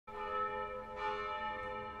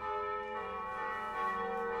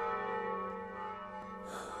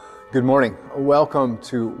Good morning. Welcome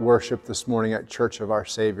to worship this morning at Church of Our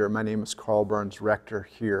Savior. My name is Karl, rector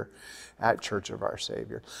here at Church of Our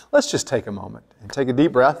Savior. Let's just take a moment and take a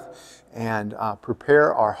deep breath and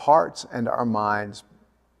prepare our hearts and our minds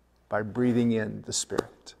by breathing in the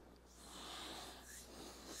Spirit.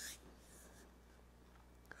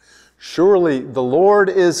 Surely the Lord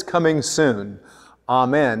is coming soon.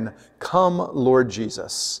 Amen. Come, Lord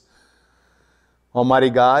Jesus. Almighty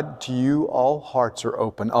God, to you all hearts are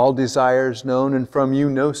open, all desires known, and from you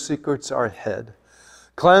no secrets are hid.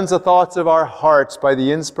 Cleanse the thoughts of our hearts by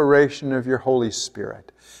the inspiration of your Holy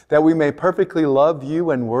Spirit, that we may perfectly love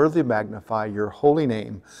you and worthily magnify your holy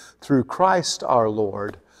name, through Christ our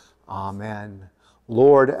Lord. Amen.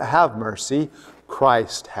 Lord, have mercy.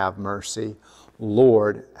 Christ, have mercy.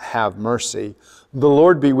 Lord, have mercy. The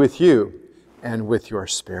Lord be with you and with your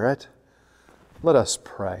spirit. Let us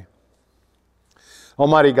pray.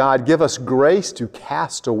 Almighty God, give us grace to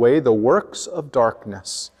cast away the works of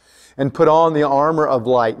darkness and put on the armor of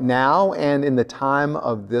light now and in the time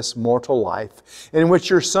of this mortal life, in which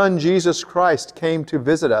your Son Jesus Christ came to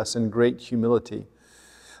visit us in great humility.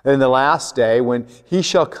 And in the last day, when he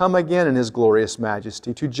shall come again in his glorious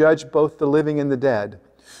majesty to judge both the living and the dead,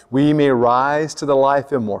 we may rise to the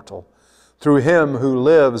life immortal, through him who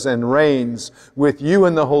lives and reigns with you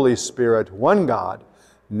in the Holy Spirit, one God,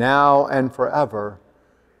 now and forever.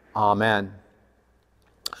 Amen.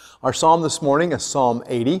 Our psalm this morning is Psalm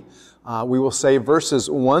 80. We will say verses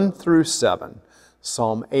 1 through 7.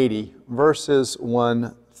 Psalm 80, verses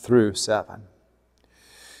 1 through 7.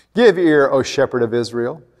 Give ear, O shepherd of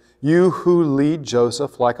Israel, you who lead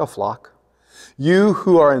Joseph like a flock. You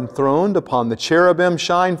who are enthroned upon the cherubim,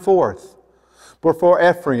 shine forth. Before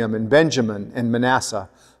Ephraim and Benjamin and Manasseh,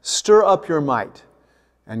 stir up your might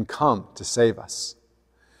and come to save us.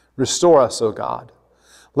 Restore us, O God.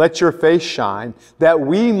 Let your face shine, that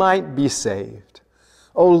we might be saved.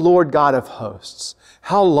 O Lord God of hosts,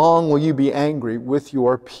 how long will you be angry with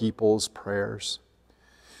your people's prayers?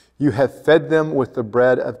 You have fed them with the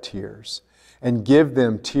bread of tears, and give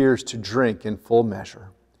them tears to drink in full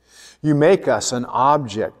measure. You make us an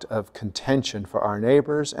object of contention for our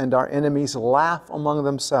neighbors, and our enemies laugh among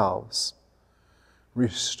themselves.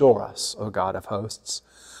 Restore us, O God of hosts.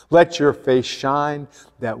 Let your face shine,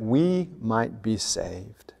 that we might be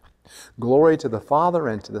saved. Glory to the Father,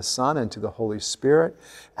 and to the Son, and to the Holy Spirit,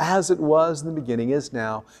 as it was in the beginning, is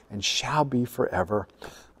now, and shall be forever.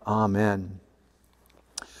 Amen.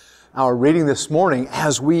 Our reading this morning,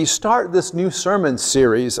 as we start this new sermon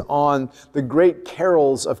series on the great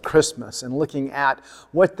carols of Christmas and looking at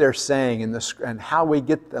what they're saying and how we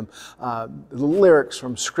get them, the lyrics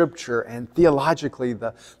from Scripture and theologically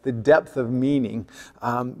the depth of meaning.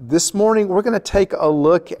 This morning we're going to take a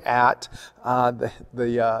look at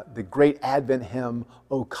the great Advent hymn,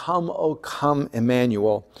 O come,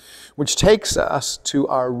 Immanuel, which takes us to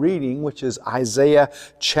our reading, which is Isaiah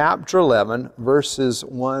chapter 11, verses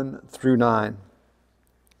 1 through 9.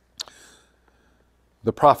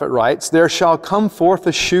 The prophet writes, There shall come forth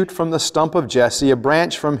a shoot from the stump of Jesse, a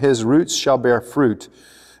branch from his roots shall bear fruit,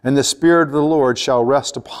 and the Spirit of the Lord shall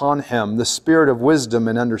rest upon him, the Spirit of wisdom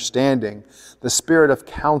and understanding, the Spirit of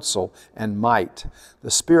counsel and might,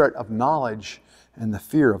 the Spirit of knowledge and the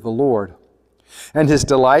fear of the Lord. And his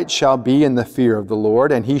delight shall be in the fear of the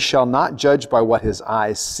Lord, and he shall not judge by what his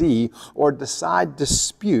eyes see, or decide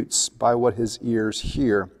disputes by what his ears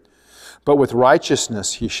hear. But with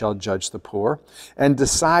righteousness he shall judge the poor, and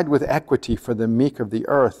decide with equity for the meek of the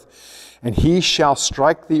earth. And he shall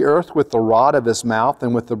strike the earth with the rod of his mouth,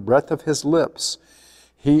 and with the breath of his lips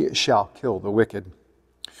he shall kill the wicked.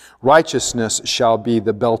 Righteousness shall be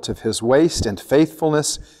the belt of his waist, and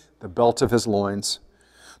faithfulness the belt of his loins.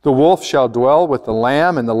 The wolf shall dwell with the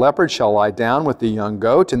lamb, and the leopard shall lie down with the young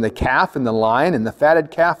goat, and the calf and the lion and the fatted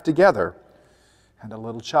calf together, and a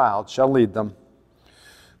little child shall lead them.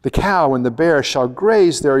 The cow and the bear shall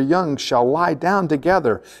graze, their young shall lie down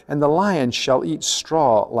together, and the lion shall eat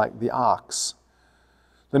straw like the ox.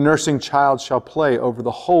 The nursing child shall play over the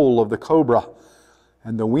hole of the cobra,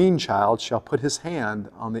 and the weaned child shall put his hand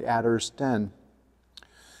on the adder's den.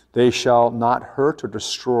 They shall not hurt or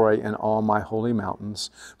destroy in all my holy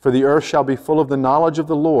mountains, for the earth shall be full of the knowledge of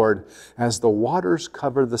the Lord, as the waters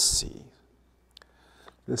cover the sea.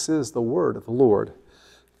 This is the word of the Lord.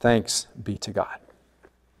 Thanks be to God.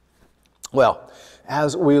 Well,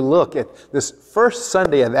 as we look at this first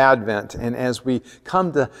Sunday of Advent, and as we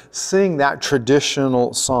come to sing that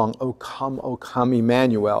traditional song, O come,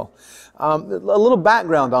 Immanuel, a little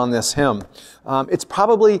background on this hymn. It's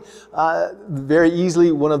probably very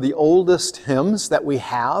easily one of the oldest hymns that we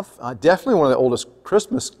have, definitely one of the oldest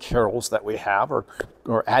Christmas carols that we have, or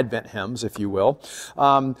Advent hymns, if you will.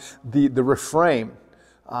 The refrain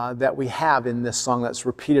that we have in this song that's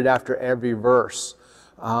repeated after every verse,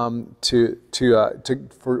 for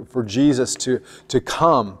Jesus to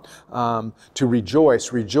come, to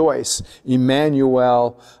rejoice,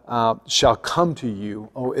 Immanuel shall come to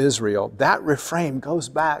you, O Israel. That refrain goes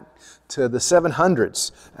back to the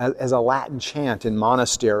 700s as a Latin chant in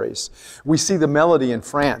monasteries. We see the melody in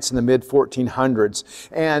France in the mid-1400s,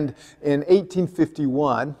 and in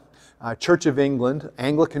 1851, Church of England,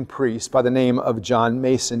 Anglican priest by the name of John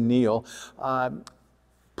Mason Neale,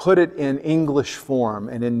 put it in English form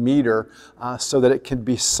and in meter so that it can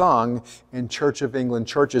be sung in Church of England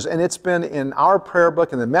churches. And it's been in our prayer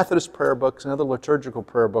book, in the Methodist prayer books, and other liturgical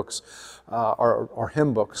prayer books, or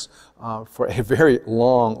hymn books, for a very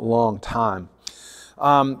long time.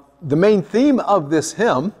 The main theme of this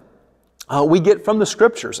hymn we get from the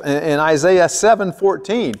Scriptures. In Isaiah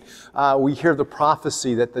 7:14, we hear the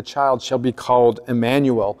prophecy that the child shall be called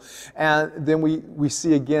Immanuel. And then we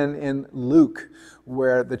see again in Luke,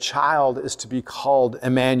 where the child is to be called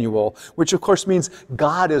Immanuel, which of course means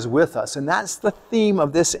God is with us. And that's the theme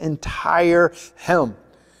of this entire hymn.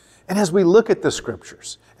 And as we look at the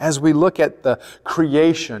Scriptures, as we look at the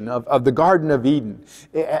creation of the Garden of Eden,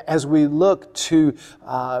 as we look to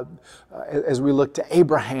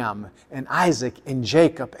Abraham and Isaac and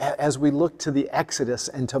Jacob, as we look to the Exodus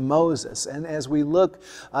and to Moses, and as we look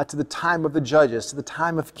to the time of the judges, to the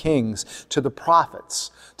time of kings, to the prophets,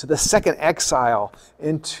 to the second exile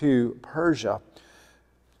into Persia,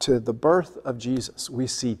 to the birth of Jesus, we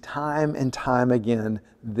see time and time again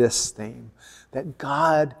this theme, that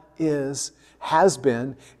God has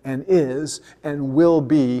been and is and will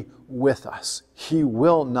be with us. He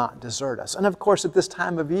will not desert us. And of course, at this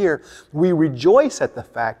time of year, we rejoice at the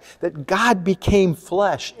fact that God became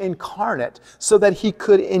flesh, incarnate, so that He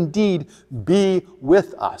could indeed be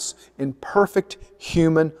with us in perfect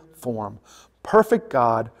human form. Perfect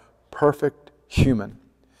God, perfect human.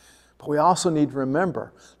 But we also need to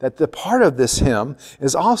remember that the part of this hymn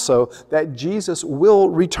is also that Jesus will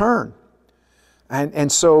return.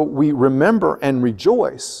 And so we remember and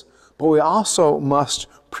rejoice, but we also must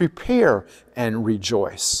prepare and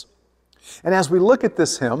rejoice. And as we look at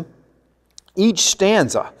this hymn, each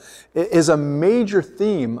stanza is a major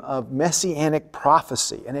theme of messianic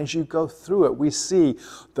prophecy. And as you go through it, we see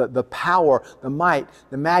the power, the might,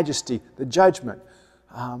 the majesty, the judgment,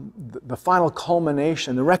 the final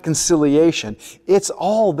culmination, the reconciliation. It's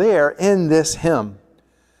all there in this hymn.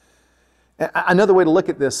 Another way to look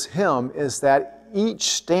at this hymn is that each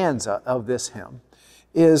stanza of this hymn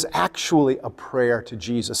is actually a prayer to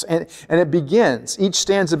Jesus. And it begins, each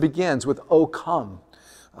stanza begins with, O come,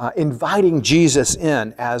 inviting Jesus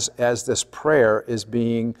in as this prayer is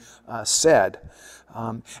being said.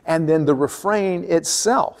 And then the refrain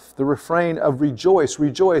itself, the refrain of rejoice,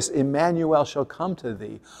 rejoice, Immanuel shall come to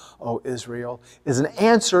thee, O Israel, is an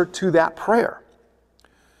answer to that prayer.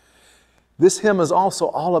 This hymn is also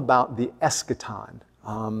all about the eschaton,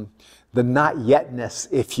 the not yetness,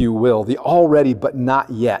 if you will, the already but not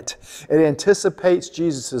yet. It anticipates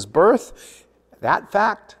Jesus' birth, that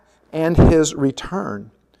fact, and His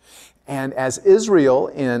return. And as Israel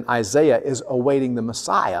in Isaiah is awaiting the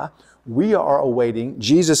Messiah, we are awaiting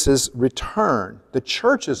Jesus' return. The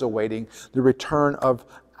church is awaiting the return of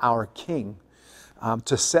our King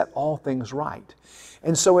to set all things right.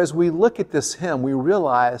 And so as we look at this hymn, we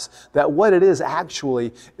realize that what it is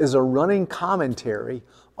actually is a running commentary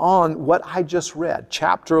on what I just read,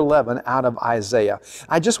 chapter 11 out of Isaiah.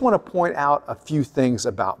 I just want to point out a few things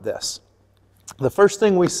about this. The first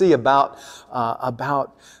thing we see about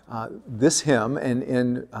this hymn and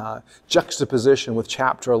in juxtaposition with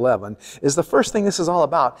chapter 11 is the first thing this is all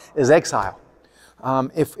about is exile.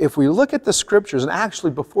 If we look at the Scriptures, and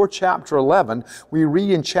actually before chapter 11, we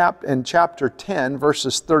read in chapter 10,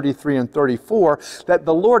 verses 33 and 34, that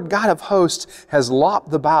the Lord God of hosts has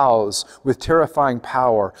lopped the boughs with terrifying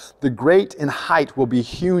power. The great in height will be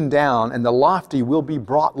hewn down, and the lofty will be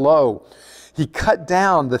brought low. He cut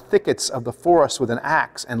down the thickets of the forest with an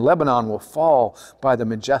axe, and Lebanon will fall by the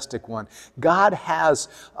majestic one. God has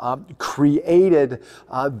created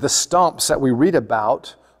the stumps that we read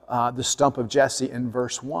about, the stump of Jesse in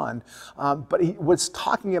verse 1. But what's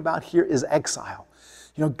talking about here is exile.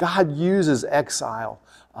 You know, God uses exile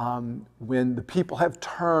when the people have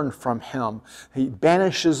turned from Him. He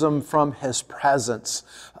banishes them from His presence,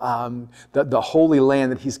 the holy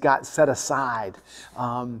land that He's got set aside.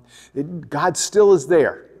 God still is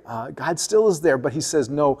there. God still is there, but He says,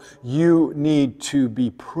 no, you need to be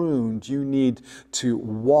pruned. You need to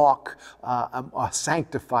walk a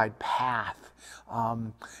sanctified path.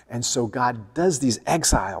 And so God does these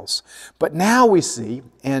exiles. But now we see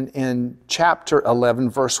in chapter 11,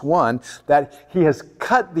 verse 1, that He has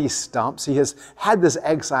cut these stumps. He has had this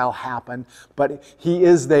exile happen, but He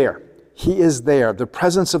is there. He is there. The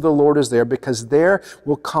presence of the Lord is there, because there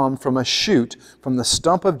will come from a shoot, from the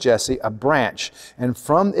stump of Jesse, a branch, and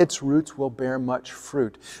from its roots will bear much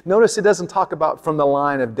fruit. Notice it doesn't talk about from the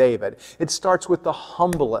line of David. It starts with the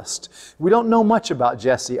humblest. We don't know much about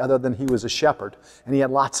Jesse other than he was a shepherd, and he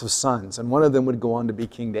had lots of sons, and one of them would go on to be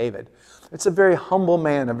King David. It's a very humble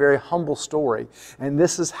man, a very humble story. And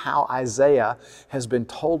this is how Isaiah has been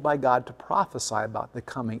told by God to prophesy about the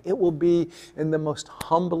coming. It will be in the most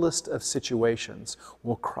humblest of situations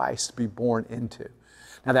will Christ be born into.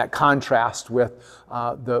 Now that contrasts with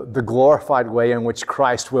the glorified way in which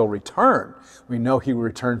Christ will return. We know He will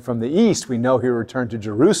return from the east. We know He will return to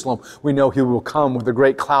Jerusalem. We know He will come with a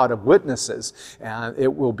great cloud of witnesses. And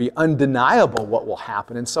it will be undeniable what will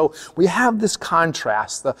happen. And so we have this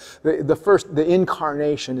contrast. The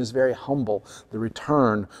incarnation is very humble. The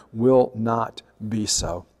return will not be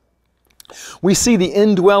so. We see the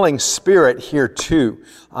indwelling Spirit here too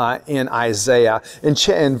in Isaiah.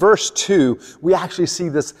 In verse 2, we actually see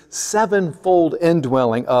this sevenfold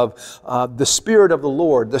indwelling of the Spirit of the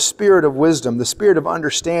Lord, the Spirit of wisdom, the Spirit of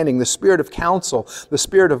understanding, the Spirit of counsel, the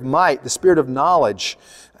Spirit of might, the Spirit of knowledge,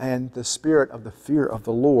 and the Spirit of the fear of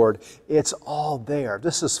the Lord. It's all there.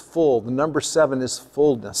 This is full. The number 7 is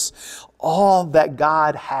fullness. All that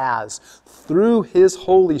God has through His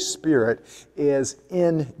Holy Spirit is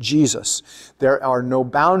in Jesus. There are no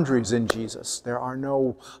boundaries in Jesus. There are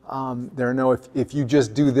no if you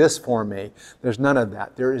just do this for me. There's none of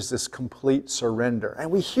that. There is this complete surrender.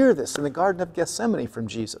 And we hear this in the Garden of Gethsemane from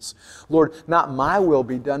Jesus. Lord, not my will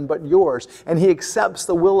be done, but yours. And He accepts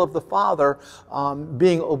the will of the Father,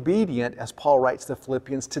 being obedient, as Paul writes to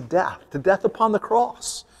Philippians, to death upon the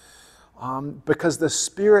cross. Because the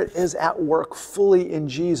Spirit is at work fully in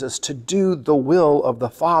Jesus to do the will of the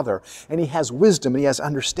Father. And He has wisdom, and He has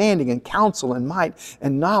understanding and counsel and might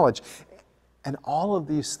and knowledge. And all of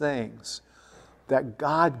these things that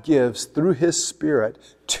God gives through His Spirit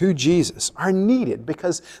to Jesus are needed,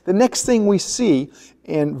 because the next thing we see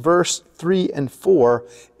in verse 3 and 4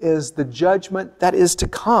 is the judgment that is to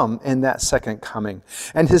come in that second coming.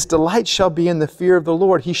 And His delight shall be in the fear of the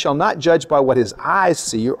Lord. He shall not judge by what His eyes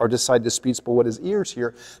see or decide disputes by what His ears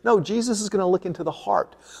hear. No, Jesus is going to look into the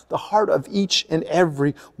heart of each and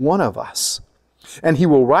every one of us. And He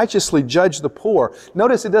will righteously judge the poor.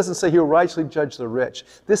 Notice it doesn't say He will righteously judge the rich.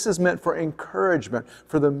 This is meant for encouragement,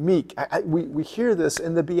 for the meek. We hear this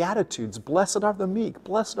in the Beatitudes. Blessed are the meek.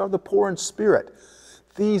 Blessed are the poor in spirit.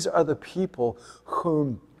 These are the people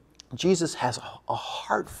whom Jesus has a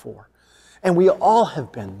heart for. And we all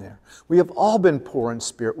have been there. We have all been poor in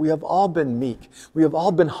spirit. We have all been meek. We have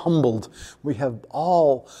all been humbled. We have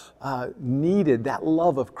all needed that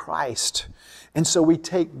love of Christ. And so we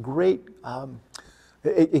take great,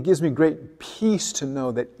 it gives me great peace to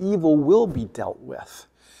know that evil will be dealt with,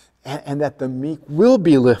 and that the meek will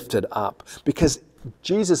be lifted up, because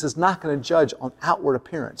Jesus is not going to judge on outward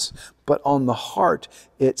appearance, but on the heart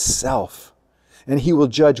itself. And He will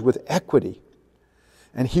judge with equity.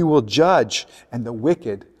 And He will judge, and the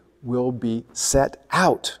wicked will be set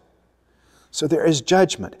out. So there is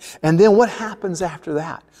judgment. And then what happens after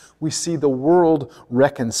that? We see the world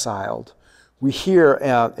reconciled. We hear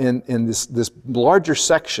in this larger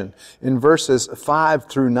section, in verses 5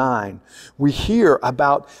 through 9, we hear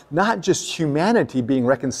about not just humanity being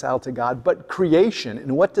reconciled to God, but creation.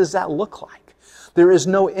 And what does that look like? There is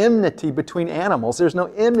no enmity between animals. There's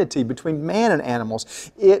no enmity between man and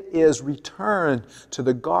animals. It is returned to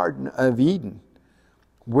the Garden of Eden,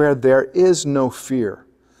 where there is no fear.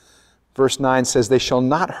 Verse 9 says, they shall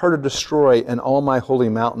not hurt or destroy in all my holy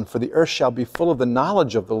mountain, for the earth shall be full of the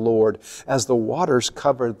knowledge of the Lord as the waters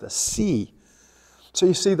cover the sea. So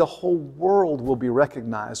you see, the whole world will be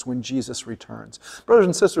recognized when Jesus returns. Brothers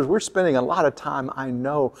and sisters, we're spending a lot of time, I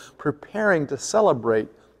know, preparing to celebrate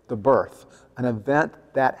the birth, an event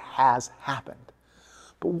that has happened.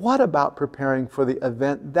 But what about preparing for the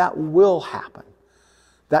event that will happen?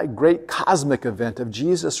 That great cosmic event of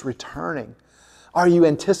Jesus returning. Are you in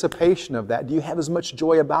anticipation of that? Do you have as much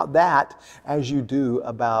joy about that as you do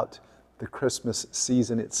about the Christmas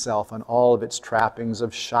season itself and all of its trappings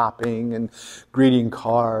of shopping and greeting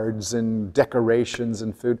cards and decorations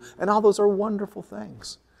and food. And all those are wonderful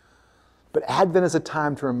things. But Advent is a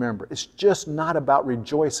time to remember, it's just not about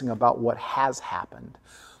rejoicing about what has happened,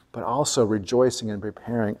 but also rejoicing and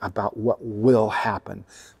preparing about what will happen.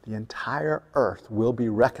 The entire earth will be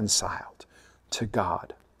reconciled to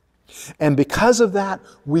God. And because of that,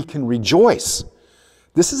 we can rejoice.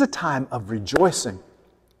 This is a time of rejoicing.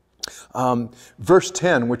 Verse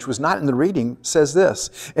 10, which was not in the reading, says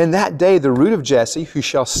this: "In that day the root of Jesse, who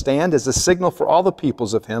shall stand as a signal for all the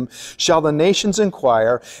peoples of him, shall the nations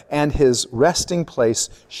inquire, and his resting place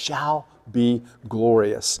shall be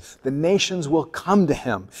glorious." The nations will come to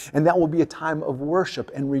him, and that will be a time of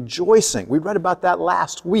worship and rejoicing. We read about that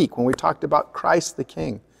last week when we talked about Christ the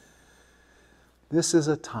King. This is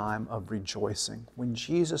a time of rejoicing. When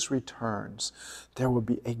Jesus returns, there will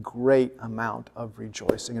be a great amount of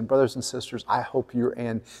rejoicing. And brothers and sisters, I hope you're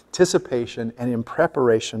in anticipation and in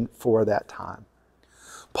preparation for that time.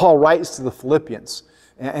 Paul writes to the Philippians,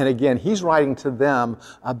 and again, he's writing to them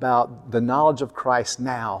about the knowledge of Christ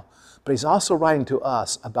now, but he's also writing to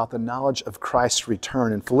us about the knowledge of Christ's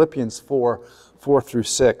return. In Philippians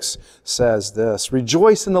 4:4-6 says this: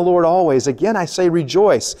 "Rejoice in the Lord always. Again, I say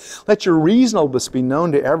rejoice. Let your reasonableness be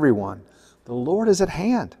known to everyone. The Lord is at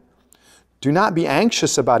hand. Do not be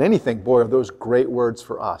anxious about anything." Boy, are those great words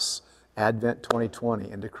for us. Advent 2020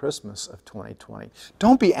 into Christmas of 2020.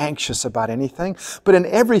 Don't be anxious about anything, but in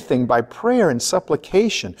everything by prayer and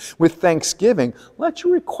supplication with thanksgiving, let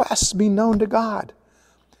your requests be known to God.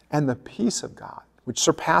 And the peace of God, which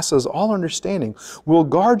surpasses all understanding, will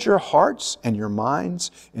guard your hearts and your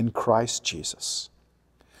minds in Christ Jesus.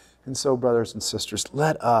 And so, brothers and sisters,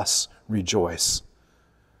 let us rejoice.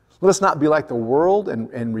 Let us not be like the world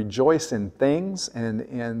and rejoice in things.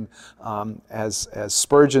 And as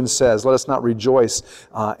Spurgeon says, let us not rejoice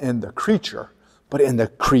in the creature, but in the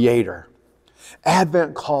Creator.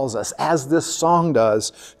 Advent calls us, as this song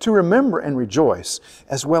does, to remember and rejoice,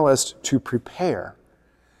 as well as to prepare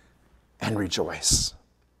and rejoice.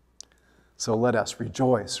 So let us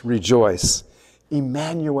rejoice, rejoice.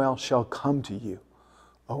 Immanuel shall come to you,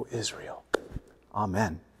 O Israel.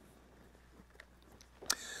 Amen.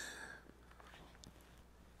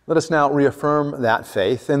 Let us now reaffirm that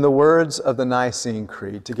faith in the words of the Nicene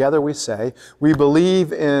Creed. Together we say, "We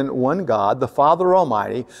believe in one God, the Father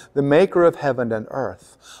Almighty, the maker of heaven and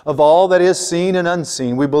earth, of all that is seen and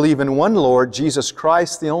unseen. We believe in one Lord, Jesus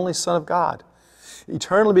Christ, the only Son of God,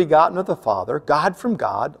 eternally begotten of the Father, God from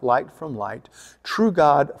God, light from light, true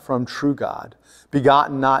God from true God,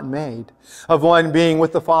 begotten, not made, of one being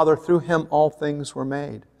with the Father. Through him all things were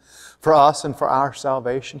made. For us and for our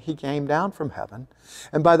salvation he came down from heaven,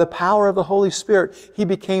 and by the power of the Holy Spirit he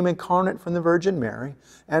became incarnate from the Virgin Mary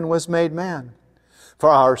and was made man. For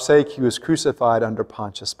our sake he was crucified under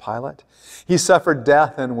Pontius Pilate. He suffered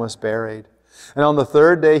death and was buried. And on the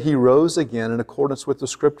third day he rose again in accordance with the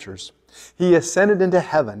Scriptures. He ascended into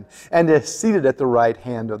heaven and is seated at the right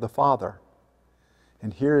hand of the Father."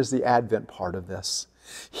 And here is the Advent part of this.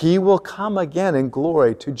 "He will come again in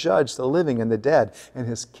glory to judge the living and the dead, and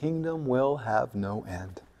his kingdom will have no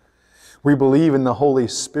end. We believe in the Holy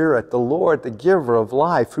Spirit, the Lord, the giver of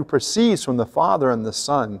life, who proceeds from the Father and the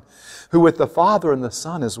Son, who with the Father and the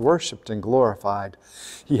Son is worshipped and glorified.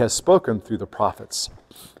 He has spoken through the prophets.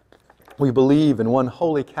 We believe in one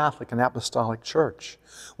holy Catholic and Apostolic Church.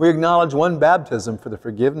 We acknowledge one baptism for the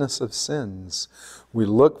forgiveness of sins. We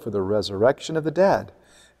look for the resurrection of the dead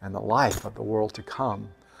and the life of the world to come.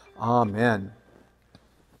 Amen."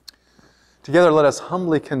 Together let us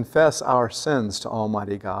humbly confess our sins to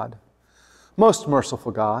Almighty God. Most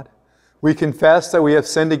merciful God, we confess that we have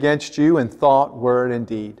sinned against you in thought, word, and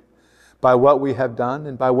deed, by what we have done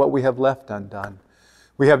and by what we have left undone.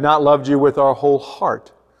 We have not loved you with our whole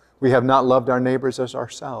heart. We have not loved our neighbors as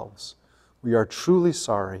ourselves. We are truly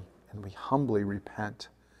sorry, and we humbly repent.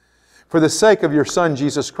 For the sake of your Son,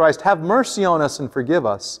 Jesus Christ, have mercy on us and forgive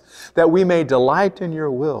us, that we may delight in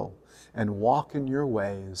your will and walk in your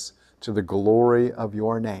ways to the glory of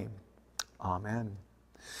your name. Amen.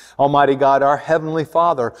 Almighty God, our Heavenly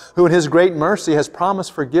Father, who in His great mercy has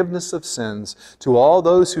promised forgiveness of sins to all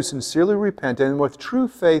those who sincerely repent and with true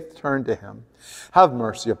faith turn to Him, have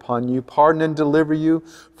mercy upon you, pardon and deliver you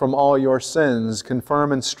from all your sins,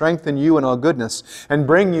 confirm and strengthen you in all goodness, and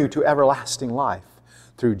bring you to everlasting life.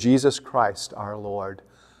 Through Jesus Christ our Lord.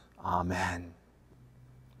 Amen.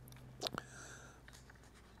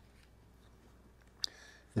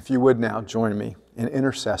 If you would now join me in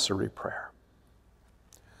intercessory prayer.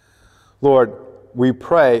 Lord, we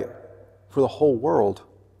pray for the whole world,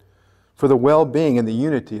 for the well-being and the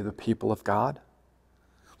unity of the people of God.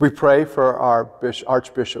 We pray for our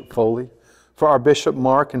Archbishop Foley, for our Bishop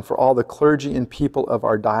Mark, and for all the clergy and people of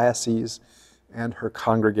our diocese and her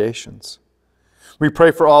congregations. We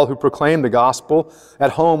pray for all who proclaim the gospel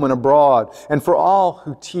at home and abroad, and for all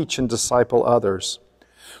who teach and disciple others.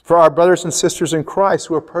 For our brothers and sisters in Christ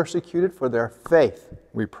who are persecuted for their faith,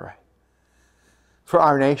 we pray. For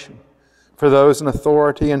our nation, for those in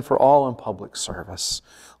authority, and for all in public service.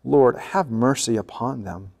 Lord, have mercy upon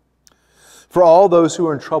them. For all those who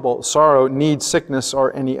are in trouble, sorrow, need, sickness,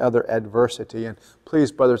 or any other adversity. And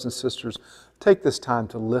please, brothers and sisters, take this time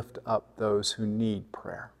to lift up those who need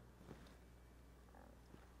prayer.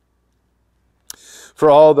 For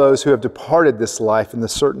all those who have departed this life in the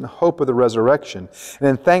certain hope of the resurrection, and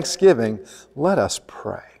in thanksgiving, let us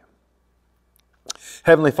pray.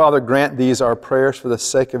 Heavenly Father, grant these our prayers for the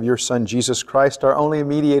sake of your Son, Jesus Christ, our only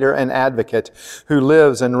mediator and advocate, who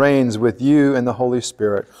lives and reigns with you and the Holy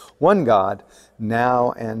Spirit, one God,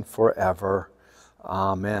 now and forever.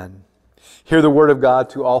 Amen. Hear the word of God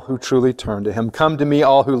to all who truly turn to him. Come to me,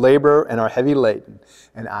 all who labor and are heavy laden,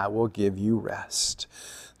 and I will give you rest.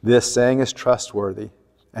 This saying is trustworthy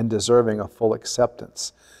and deserving of full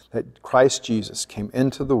acceptance, that Christ Jesus came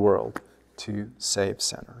into the world to save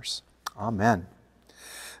sinners. Amen.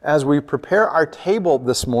 As we prepare our table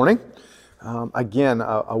this morning, again,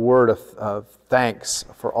 a word of thanks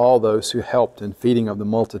for all those who helped in feeding of the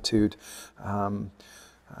multitude.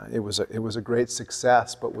 It was a great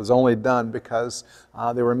success, but was only done because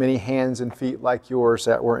there were many hands and feet like yours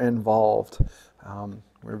that were involved.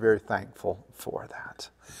 We're very thankful for that.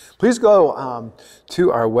 Please go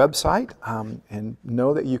to our website and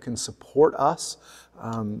know that you can support us.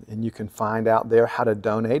 And you can find out there how to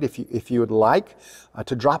donate. If you would like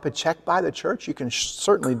to drop a check by the church, you can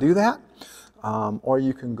certainly do that. Or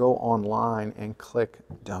you can go online and click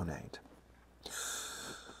Donate.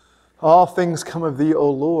 All things come of thee, O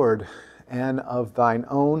Lord, and of thine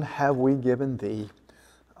own have we given thee.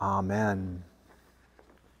 Amen.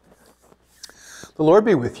 The Lord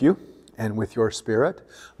be with you and with your spirit.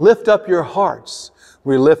 Lift up your hearts.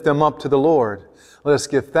 We lift them up to the Lord. Let us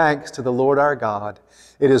give thanks to the Lord our God.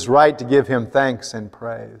 It is right to give him thanks and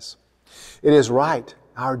praise. It is right,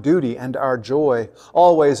 our duty and our joy,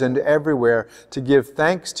 always and everywhere, to give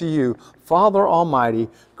thanks to you, Father Almighty,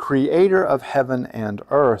 Creator of heaven and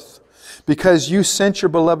earth, because you sent your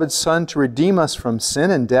beloved Son to redeem us from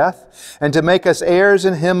sin and death, and to make us heirs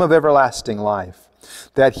in him of everlasting life,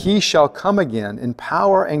 that he shall come again in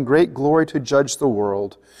power and great glory to judge the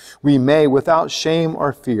world. We may, without shame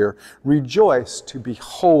or fear, rejoice to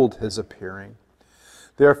behold his appearing.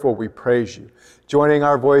 Therefore we praise you, joining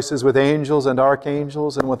our voices with angels and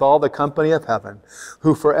archangels and with all the company of heaven,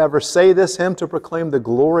 who forever say this hymn to proclaim the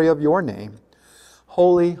glory of your name.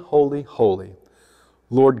 Holy, holy, holy,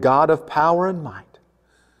 Lord God of power and might.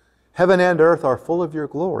 Heaven and earth are full of your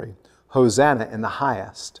glory. Hosanna in the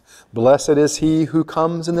highest. Blessed is he who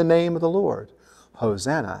comes in the name of the Lord.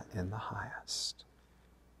 Hosanna in the highest.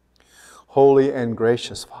 Holy and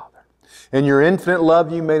gracious Father, in your infinite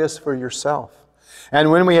love you made us for yourself. And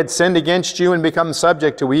when we had sinned against you and become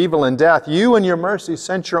subject to evil and death, you in your mercy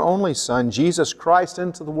sent your only Son, Jesus Christ,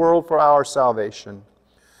 into the world for our salvation.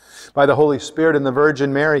 By the Holy Spirit and the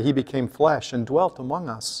Virgin Mary, he became flesh and dwelt among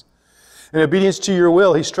us. In obedience to your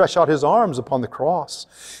will, he stretched out his arms upon the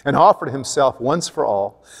cross and offered himself once for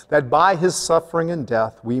all, that by his suffering and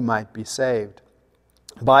death we might be saved.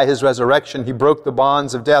 By his resurrection, he broke the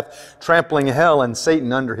bonds of death, trampling hell and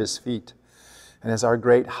Satan under his feet. And as our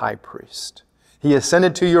great high priest, he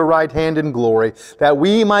ascended to your right hand in glory, that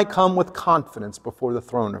we might come with confidence before the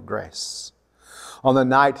throne of grace. On the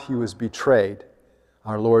night he was betrayed,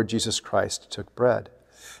 our Lord Jesus Christ took bread.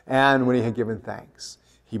 And when he had given thanks,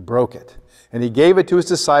 he broke it. And he gave it to his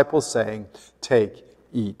disciples, saying, "Take,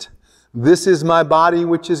 eat. This is my body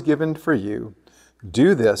which is given for you.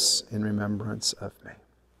 Do this in remembrance of me."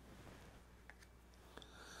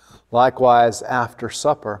 Likewise, after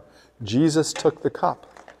supper, Jesus took the cup.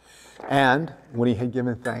 And when he had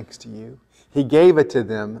given thanks to you, he gave it to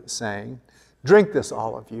them, saying, "Drink this,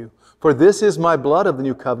 all of you, for this is my blood of the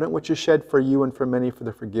new covenant, which is shed for you and for many for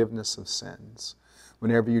the forgiveness of sins.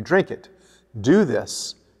 Whenever you drink it, do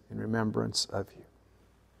this in remembrance of you."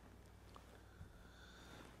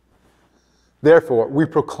 Therefore, we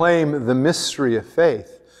proclaim the mystery of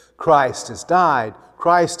faith. Christ has died.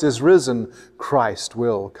 Christ is risen. Christ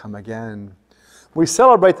will come again. We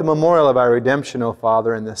celebrate the memorial of our redemption, O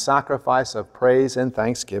Father, in the sacrifice of praise and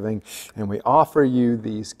thanksgiving, and we offer you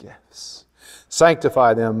these gifts.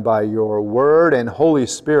 Sanctify them by your word and Holy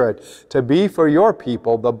Spirit to be for your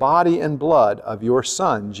people the body and blood of your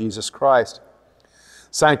Son, Jesus Christ.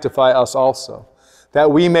 Sanctify us also, that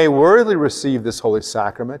we may worthily receive this holy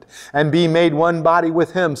sacrament and be made one body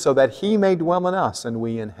with Him, so that He may dwell in us and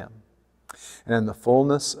we in Him. And in the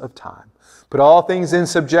fullness of time, put all things in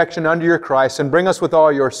subjection under your Christ, and bring us with all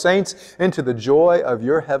your saints into the joy of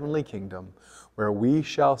your heavenly kingdom, where we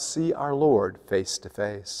shall see our Lord face to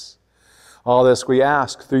face. All this we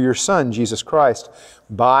ask through your Son, Jesus Christ,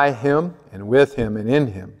 by Him and with Him and in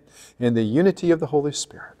Him, in the unity of the Holy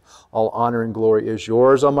Spirit. All honor and glory is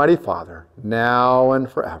yours, Almighty Father, now and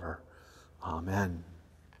forever. Amen.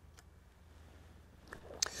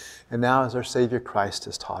 And now, as our Savior Christ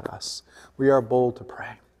has taught us, we are bold to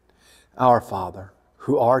pray. Our Father,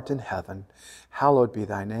 who art in heaven, hallowed be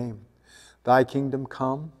thy name. Thy kingdom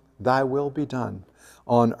come, thy will be done,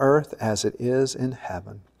 on earth as it is in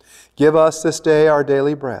heaven. Give us this day our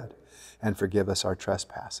daily bread, and forgive us our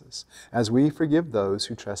trespasses, as we forgive those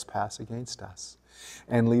who trespass against us.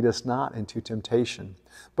 And lead us not into temptation,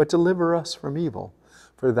 but deliver us from evil.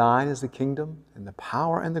 For thine is the kingdom, and the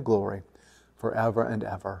power, and the glory, forever and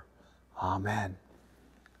ever. Amen.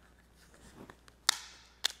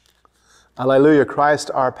 Alleluia,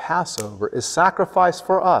 Christ our Passover is sacrificed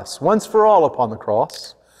for us, once for all upon the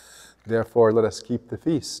cross. Therefore let us keep the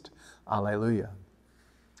feast. Alleluia.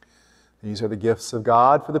 These are the gifts of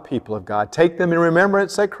God for the people of God. Take them in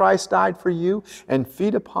remembrance that Christ died for you, and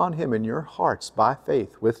feed upon Him in your hearts by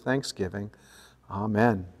faith with thanksgiving.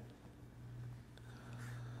 Amen.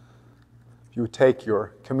 If you would take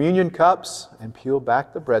your communion cups and peel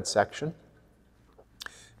back the bread section,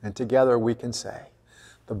 and together we can say,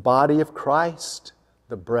 the body of Christ,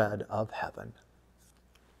 the bread of heaven.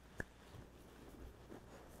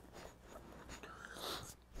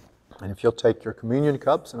 And if you'll take your communion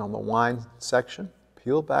cups and on the wine section,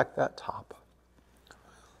 peel back that top.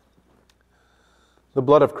 The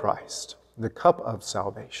blood of Christ, the cup of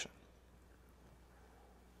salvation.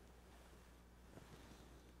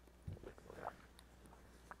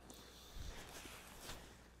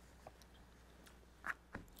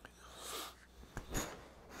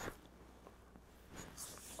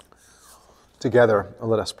 Together,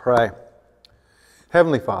 let us pray.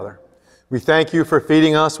 Heavenly Father, we thank you for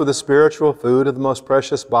feeding us with the spiritual food of the most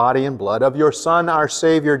precious body and blood of your Son, our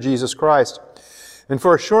Savior, Jesus Christ, and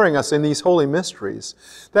for assuring us in these holy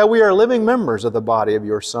mysteries that we are living members of the body of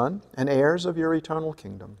your Son and heirs of your eternal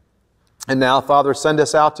kingdom. And now, Father, send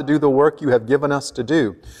us out to do the work you have given us to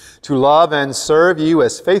do, to love and serve you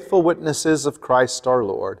as faithful witnesses of Christ our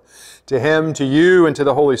Lord. To Him, to you, and to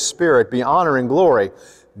the Holy Spirit be honor and glory,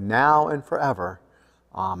 now and forever.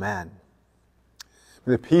 Amen.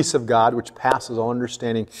 May the peace of God, which passes all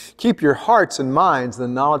understanding, keep your hearts and minds in the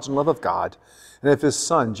knowledge and love of God, and of His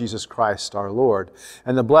Son, Jesus Christ our Lord,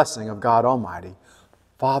 and the blessing of God Almighty,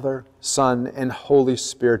 Father, Son, and Holy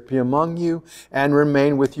Spirit be among you and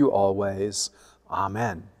remain with you always.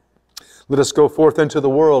 Amen. Let us go forth into the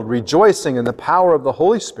world, rejoicing in the power of the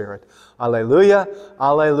Holy Spirit. Alleluia,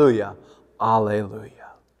 alleluia, alleluia.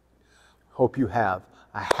 Hope you have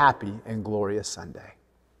a happy and glorious Sunday.